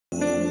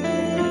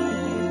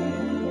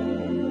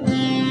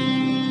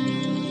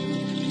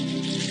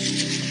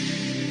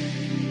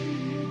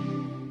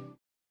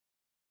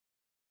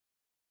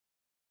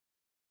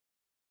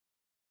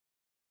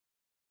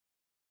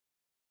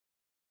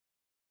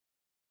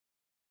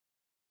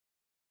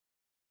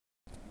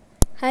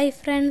Hi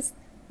friends,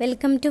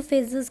 welcome to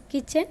ഫെസൂസ്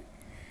kitchen.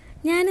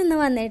 ഞാനിന്ന്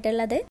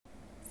വന്നിട്ടുള്ളത്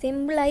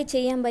സിമ്പിളായി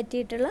ചെയ്യാൻ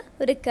പറ്റിയിട്ടുള്ള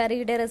ഒരു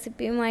കറിയുടെ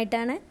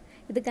റെസിപ്പിയുമായിട്ടാണ്.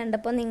 ഇത്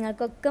കണ്ടപ്പോൾ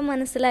നിങ്ങൾക്കൊക്കെ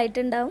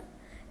മനസ്സിലായിട്ടുണ്ടാവും.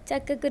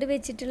 ചക്കക്കുരു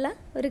വെച്ചിട്ടുള്ള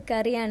ഒരു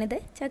കറിയാണിത്.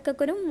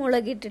 ചക്കക്കുരു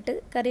മുളകിട്ടിട്ട്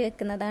കറി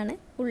വെക്കുന്നതാണ്.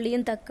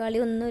 ഉള്ളിയും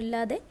തക്കാളിയും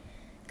ഒന്നുമില്ലാതെ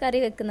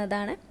കറി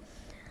വെക്കുന്നതാണ്.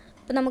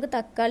 അപ്പോൾ നമുക്ക്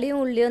തക്കാളിയും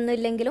ഉള്ളിയും ഒന്നും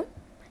ഇല്ലെങ്കിലും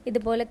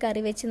ഇതുപോലെ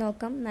കറി വെച്ച്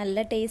നോക്കാം.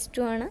 നല്ല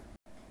ടേസ്റ്റുമാണ്.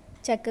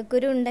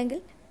 ചക്കക്കുരു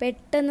ഉണ്ടെങ്കിൽ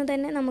പെട്ടെന്ന്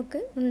തന്നെ നമുക്ക്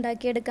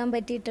ഉണ്ടാക്കിയെടുക്കാൻ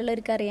പറ്റിയിട്ടുള്ള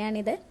ഒരു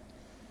കറിയാണിത്.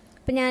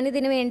 അപ്പോൾ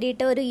ഞാനിതിന്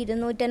വേണ്ടിയിട്ട് ഒരു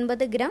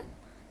 250 ഗ്രാം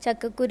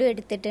ചക്കക്കുരു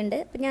എടുത്തിട്ടുണ്ട്.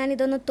 അപ്പോൾ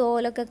ഞാനിതൊന്ന്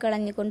തോലൊക്കെ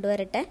കളഞ്ഞ്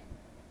കൊണ്ടുവരട്ടെ.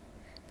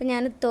 അപ്പോൾ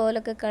ഞാൻ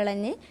തോലൊക്കെ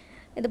കളഞ്ഞ്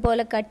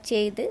ഇതുപോലെ കട്ട്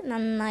ചെയ്ത്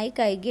നന്നായി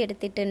കഴുകി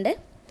എടുത്തിട്ടുണ്ട്.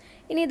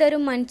 ഇനി ഇതൊരു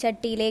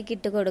മൺചട്ടിയിലേക്ക്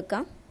ഇട്ട്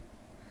കൊടുക്കാം.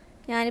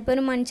 ഞാനിപ്പോൾ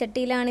ഒരു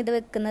മൺചട്ടിയിലാണ് ഇത്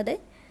വെക്കുന്നത്.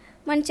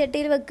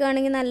 മൺചട്ടിയിൽ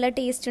വെക്കുകയാണെങ്കിൽ നല്ല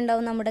ടേസ്റ്റ്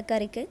ഉണ്ടാവും നമ്മുടെ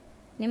കറിക്ക്.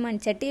 ഇനി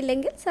മൺചട്ടി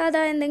ഇല്ലെങ്കിൽ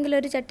സാധാ എന്തെങ്കിലും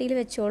ഒരു ചട്ടിയിൽ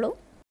വെച്ചോളൂ.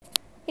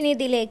 ഇനി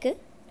ഇതിലേക്ക്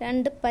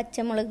 2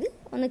 പച്ചമുളക്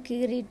ഒന്ന്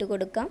കീറിയിട്ട്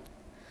കൊടുക്കാം.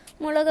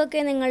 മുളകൊക്കെ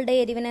നിങ്ങളുടെ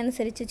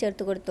എരിവിനനുസരിച്ച്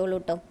ചേർത്ത് കൊടുത്തോളൂ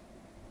കേട്ടോ.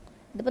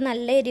 ഇതിപ്പോൾ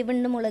നല്ല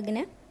എരിവുണ്ട്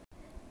മുളകിന്.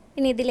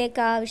 ഇനി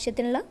ഇതിലേക്ക്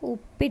ആവശ്യത്തിനുള്ള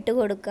ഉപ്പിട്ട്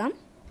കൊടുക്കാം.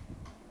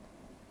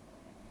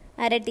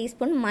 1/2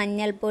 ടീസ്പൂൺ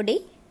മഞ്ഞൾപ്പൊടി,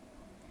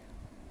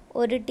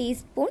 1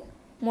 ടീസ്പൂൺ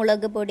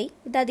മുളക് പൊടി.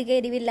 ഇത് അധികം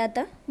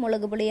എരിവില്ലാത്ത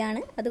മുളക്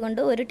പൊടിയാണ്,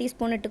 അതുകൊണ്ട് 1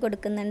 ടീസ്പൂൺ ഇട്ട്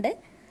കൊടുക്കുന്നുണ്ട്.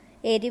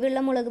 എരിവുള്ള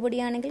മുളക്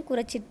പൊടിയാണെങ്കിൽ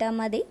കുറച്ചിട്ടാൽ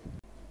മതി.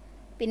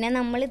 പിന്നെ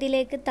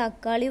നമ്മളിതിലേക്ക്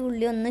തക്കാളി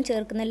ഉള്ളി ഒന്നും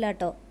ചേർക്കുന്നില്ല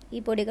കേട്ടോ. ഈ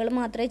പൊടികൾ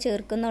മാത്രമേ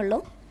ചേർക്കുന്നുള്ളൂ.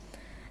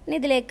 ഇനി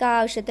ഇതിലേക്ക്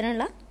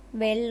ആവശ്യത്തിനുള്ള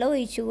വെള്ളം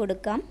ഒഴിച്ച്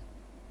കൊടുക്കാം.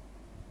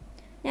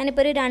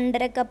 ഞാനിപ്പോൾ ഒരു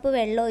 2.5 കപ്പ്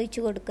വെള്ളം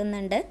ഒഴിച്ച്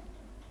കൊടുക്കുന്നുണ്ട്.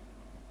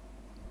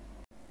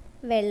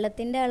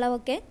 വെള്ളത്തിൻ്റെ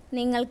അളവൊക്കെ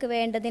നിങ്ങൾക്ക്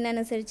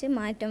വേണ്ടതിനനുസരിച്ച്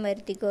മാറ്റം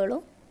വരുത്തിക്കോളൂ.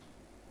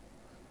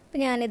 അപ്പോൾ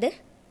ഞാനിത്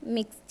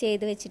മിക്സ്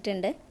ചെയ്ത്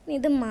വെച്ചിട്ടുണ്ട്. ഇനി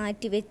ഇത്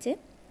മാറ്റി വെച്ച്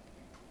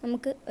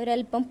നമുക്ക്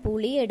ഒരല്പം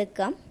പുളി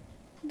എടുക്കാം.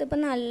 ഇതിപ്പോൾ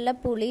നല്ല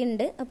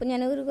പുളിയുണ്ട്, അപ്പോൾ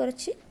ഞാനൊരു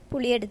കുറച്ച്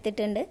പുളി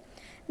എടുത്തിട്ടുണ്ട്.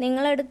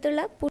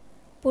 നിങ്ങളടുത്തുള്ള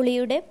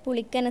പുളിയുടെ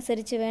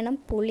പുളിക്കനുസരിച്ച് വേണം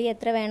പുളി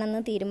എത്ര വേണമെന്ന്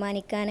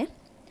തീരുമാനിക്കാൻ.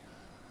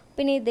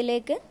 പിന്നെ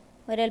ഇതിലേക്ക്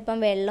ഒരല്പം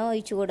വെള്ളം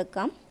ഒഴിച്ച്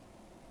കൊടുക്കാം.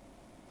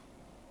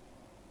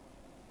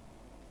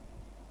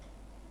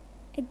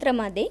 ഇത്ര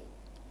മതി.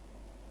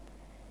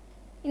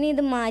 ഇനി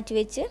ഇത് മാറ്റി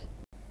വെച്ച്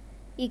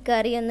ഈ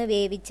കറി ഒന്ന്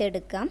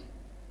വേവിച്ചെടുക്കാം.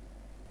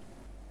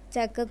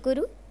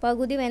 ചക്കക്കുരു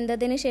പകുതി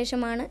വെന്തതിന്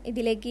ശേഷമാണ്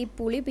ഇതിലേക്ക് ഈ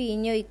പുളി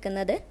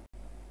പിഴിഞ്ഞൊഴിക്കുന്നത്.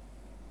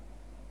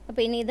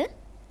 അപ്പോൾ ഇനി ഇത്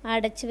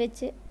അടച്ച്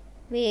വെച്ച്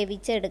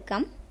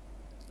വേവിച്ചെടുക്കാം.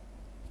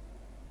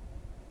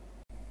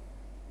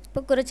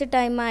 ഇപ്പോൾ കുറച്ച്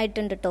ടൈം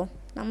ആയിട്ടുണ്ട് കേട്ടോ.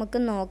 നമുക്ക്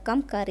നോക്കാം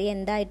കറി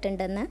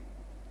എന്തായിട്ടുണ്ടെന്ന്.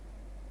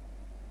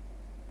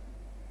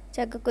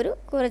 ചക്കക്കുരു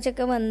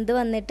കുറച്ചൊക്കെ വെന്ത്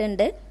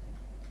വന്നിട്ടുണ്ട്.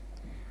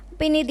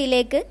 അപ്പോൾ ഇനി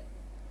ഇതിലേക്ക്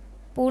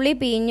പുളി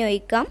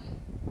പിഴിഞ്ഞൊഴിക്കാം.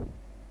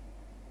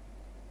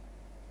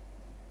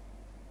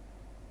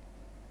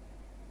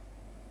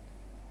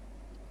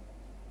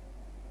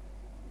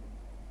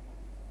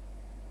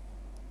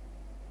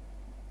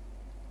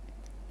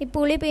 ഈ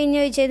പുളി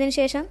പിഴിഞ്ഞൊഴിച്ചതിന്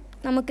ശേഷം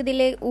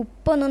നമുക്കിതിലെ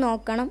ഉപ്പൊന്ന്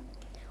നോക്കണം.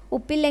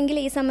 ഉപ്പില്ലെങ്കിൽ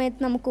ഈ സമയത്ത്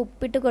നമുക്ക്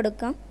ഉപ്പിട്ട്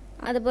കൊടുക്കാം.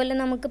 അതുപോലെ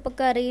നമുക്കിപ്പോൾ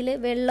കറിയിൽ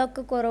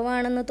വെള്ളമൊക്കെ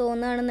കുറവാണെന്ന്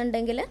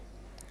തോന്നുകയാണെന്നുണ്ടെങ്കിൽ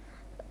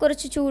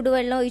കുറച്ച്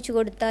ചൂടുവെള്ളം ഒഴിച്ച്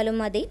കൊടുത്താലും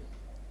മതി.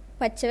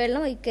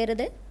 പച്ചവെള്ളം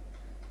ഒഴിക്കരുത്,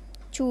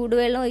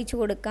 ചൂടുവെള്ളം ഒഴിച്ച്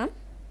കൊടുക്കാം.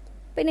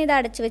 പിന്നെ ഇത്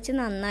അടച്ച് വെച്ച്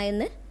നന്നായി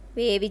ഒന്ന്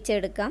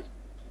വേവിച്ചെടുക്കാം.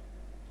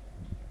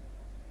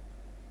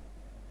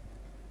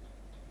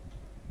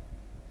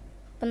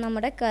 അപ്പം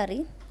നമ്മുടെ കറി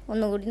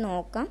ഒന്നുകൂടി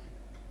നോക്കാം.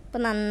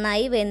 അപ്പോൾ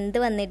നന്നായി വെന്ത്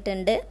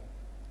വന്നിട്ടുണ്ട്.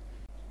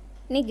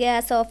 ഇനി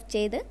ഗ്യാസ് ഓഫ്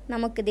ചെയ്ത്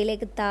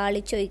നമുക്കിതിലേക്ക്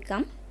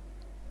താളിച്ചൊഴിക്കാം.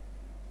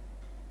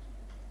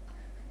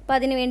 അപ്പോൾ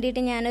അതിന്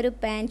വേണ്ടിയിട്ട് ഞാനൊരു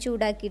പാൻ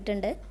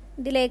ചൂടാക്കിയിട്ടുണ്ട്.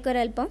 ഇതിലേക്ക്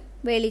ഒരല്പം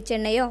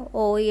വെളിച്ചെണ്ണയോ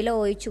ഓയിലോ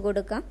ഒഴിച്ചു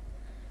കൊടുക്കാം.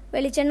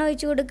 വെളിച്ചെണ്ണ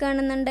ഒഴിച്ചു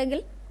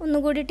കൊടുക്കുകയാണെന്നുണ്ടെങ്കിൽ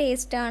ഒന്നുകൂടി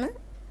ടേസ്റ്റാണ്.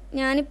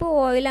 ഞാനിപ്പോൾ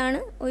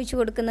ഓയിലാണ് ഒഴിച്ചു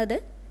കൊടുക്കുന്നത്.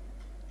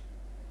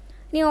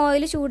 ഇനി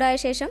ഓയിൽ ചൂടായ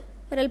ശേഷം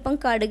ഒരല്പം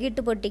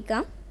കടുകിട്ട്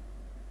പൊട്ടിക്കാം.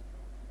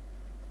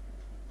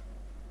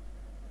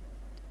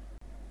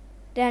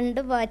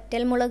 2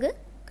 വറ്റൽമുളക്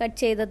കട്ട്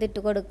ചെയ്തതിട്ട്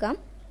കൊടുക്കാം.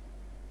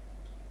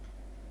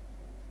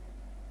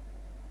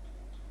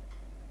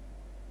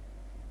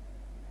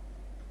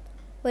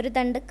 ഒരു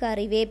തണ്ട്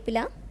കറിവേപ്പില.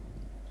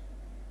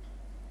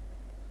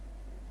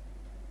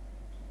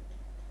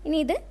 ഇനി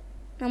ഇത്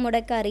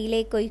നമ്മുടെ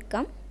കറിയിലേക്ക്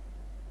ഒഴിക്കാം.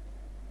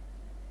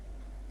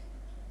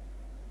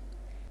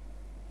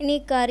 ഇനി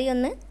ഈ കറി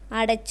ഒന്ന്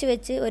അടച്ചു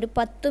വെച്ച് ഒരു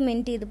 10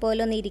 മിനിറ്റ്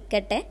ഇതുപോലെ ഒന്ന്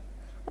ഇരിക്കട്ടെ.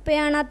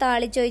 അപ്പോഴാണ് ആ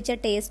താളിച്ചൊഴിച്ച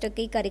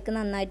ടേസ്റ്റൊക്കെ ഈ കറിക്ക്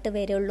നന്നായിട്ട്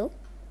വരുള്ളൂ.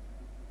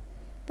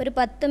 ഇപ്പോൾ ഒരു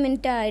 10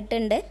 മിനിറ്റ്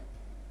ആയിട്ടുണ്ട്.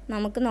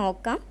 നമുക്ക്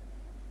നോക്കാം.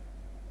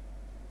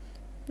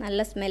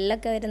 നല്ല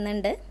സ്മെല്ലൊക്കെ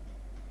വരുന്നുണ്ട്.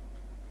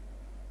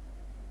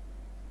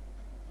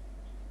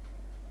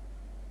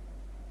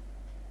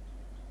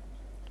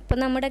 അപ്പോൾ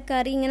നമ്മുടെ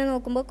കറി ഇങ്ങനെ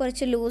നോക്കുമ്പോൾ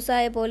കുറച്ച്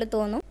ലൂസായ പോലെ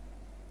തോന്നും.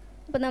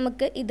 അപ്പോൾ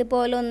നമുക്ക്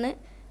ഇതുപോലെ ഒന്ന്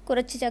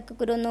കുറച്ച്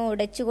ചക്കക്കുരു ഒന്ന്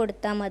ഉടച്ച്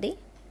കൊടുത്താൽ മതി.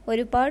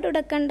 ഒരുപാട്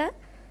ഉടക്കണ്ട.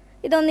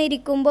 ഇതൊന്ന്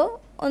ഇരിക്കുമ്പോൾ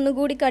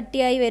ഒന്നുകൂടി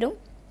കട്ടിയായി വരും.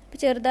 അപ്പോൾ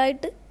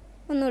ചെറുതായിട്ട്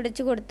ഒന്ന്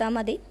ഉടച്ച് കൊടുത്താൽ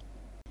മതി.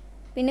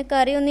 പിന്നെ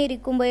കറി ഒന്ന്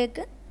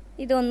ഇരിക്കുമ്പോഴേക്ക്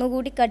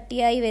ഇതൊന്നുകൂടി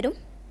കട്ടിയായി വരും.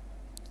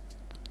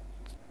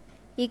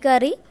 ഈ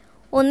കറി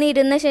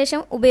ഒന്നിരുന്ന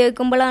ശേഷം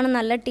ഉപയോഗിക്കുമ്പോഴാണ്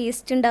നല്ല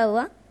ടേസ്റ്റ്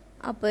ഉണ്ടാവുക.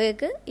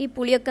 അപ്പോഴേക്ക് ഈ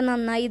പുളിയൊക്കെ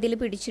നന്നായി ഇതിൽ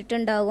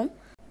പിടിച്ചിട്ടുണ്ടാകും.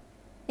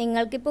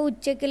 നിങ്ങൾക്കിപ്പോൾ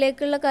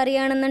ഉച്ചക്കിലേക്കുള്ള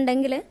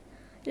കറിയാണെന്നുണ്ടെങ്കിൽ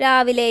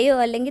രാവിലെയോ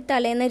അല്ലെങ്കിൽ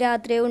തലേന്ന്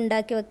രാത്രിയോ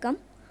ഉണ്ടാക്കി വെക്കാം.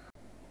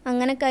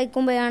 അങ്ങനെ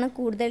കഴിക്കുമ്പോഴാണ്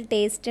കൂടുതൽ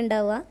ടേസ്റ്റ്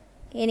ഉണ്ടാവുക.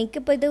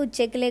 എനിക്കിപ്പോൾ ഇത്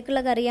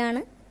ഉച്ചക്കിലേക്കുള്ള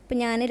കറിയാണ്. ഇപ്പോൾ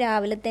ഞാൻ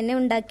രാവിലെ തന്നെ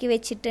ഉണ്ടാക്കി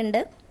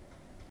വെച്ചിട്ടുണ്ട്.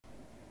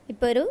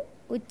 ഇപ്പോൾ ഒരു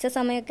ഉച്ച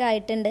സമയമൊക്കെ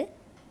ആയിട്ടുണ്ട്.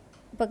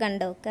 ഇപ്പോൾ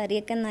കണ്ടോ,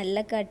 കറിയൊക്കെ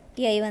നല്ല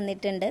കട്ടിയായി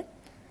വന്നിട്ടുണ്ട്.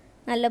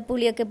 നല്ല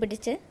പുളിയൊക്കെ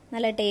പിടിച്ച്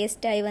നല്ല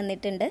ടേസ്റ്റായി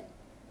വന്നിട്ടുണ്ട്.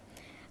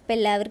 അപ്പോൾ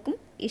എല്ലാവർക്കും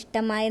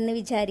ഇഷ്ടമായെന്ന്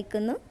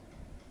വിചാരിക്കുന്നു.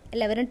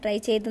 എല്ലാവരും ട്രൈ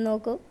ചെയ്ത്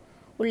നോക്കൂ.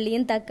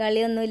 ഉള്ളിയും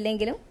തക്കാളിയും ഒന്നും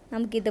ഇല്ലെങ്കിലും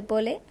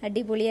നമുക്കിതുപോലെ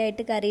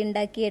അടിപൊളിയായിട്ട് കറി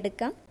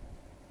ഉണ്ടാക്കിയെടുക്കാം.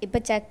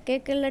 ഇപ്പോൾ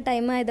ചക്കയൊക്കെ ഉള്ള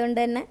ടൈം ആയതുകൊണ്ട്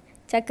തന്നെ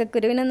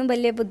ചക്കക്കുരുവിനൊന്നും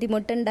വലിയ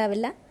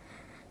ബുദ്ധിമുട്ടുണ്ടാവില്ല.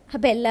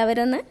 അപ്പോൾ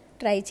എല്ലാവരും ഒന്ന്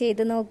ട്രൈ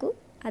ചെയ്ത് നോക്കൂ.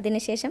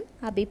 അതിനുശേഷം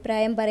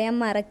അഭിപ്രായം പറയാൻ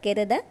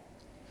മറക്കരുത്.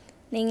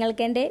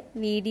 നിങ്ങൾക്കെൻ്റെ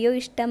വീഡിയോ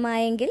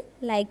ഇഷ്ടമായെങ്കിൽ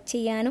ലൈക്ക്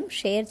ചെയ്യാനും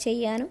ഷെയർ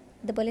ചെയ്യാനും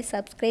അതുപോലെ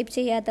സബ്സ്ക്രൈബ്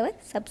ചെയ്യാത്തവർ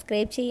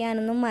സബ്സ്ക്രൈബ്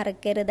ചെയ്യാനൊന്നും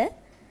മറക്കരുത്.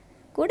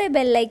 കൂടെ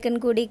ബെല്ലൈക്കൺ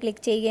കൂടി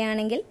ക്ലിക്ക്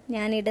ചെയ്യുകയാണെങ്കിൽ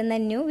ഞാനിടുന്ന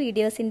ന്യൂ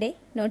വീഡിയോസിൻ്റെ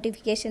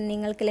നോട്ടിഫിക്കേഷൻ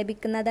നിങ്ങൾക്ക്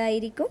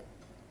ലഭിക്കുന്നതായിരിക്കും.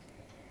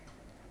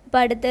 അപ്പോൾ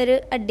അടുത്തൊരു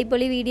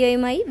അടിപൊളി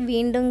വീഡിയോയുമായി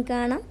വീണ്ടും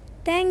കാണാം.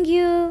 Thank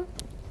you.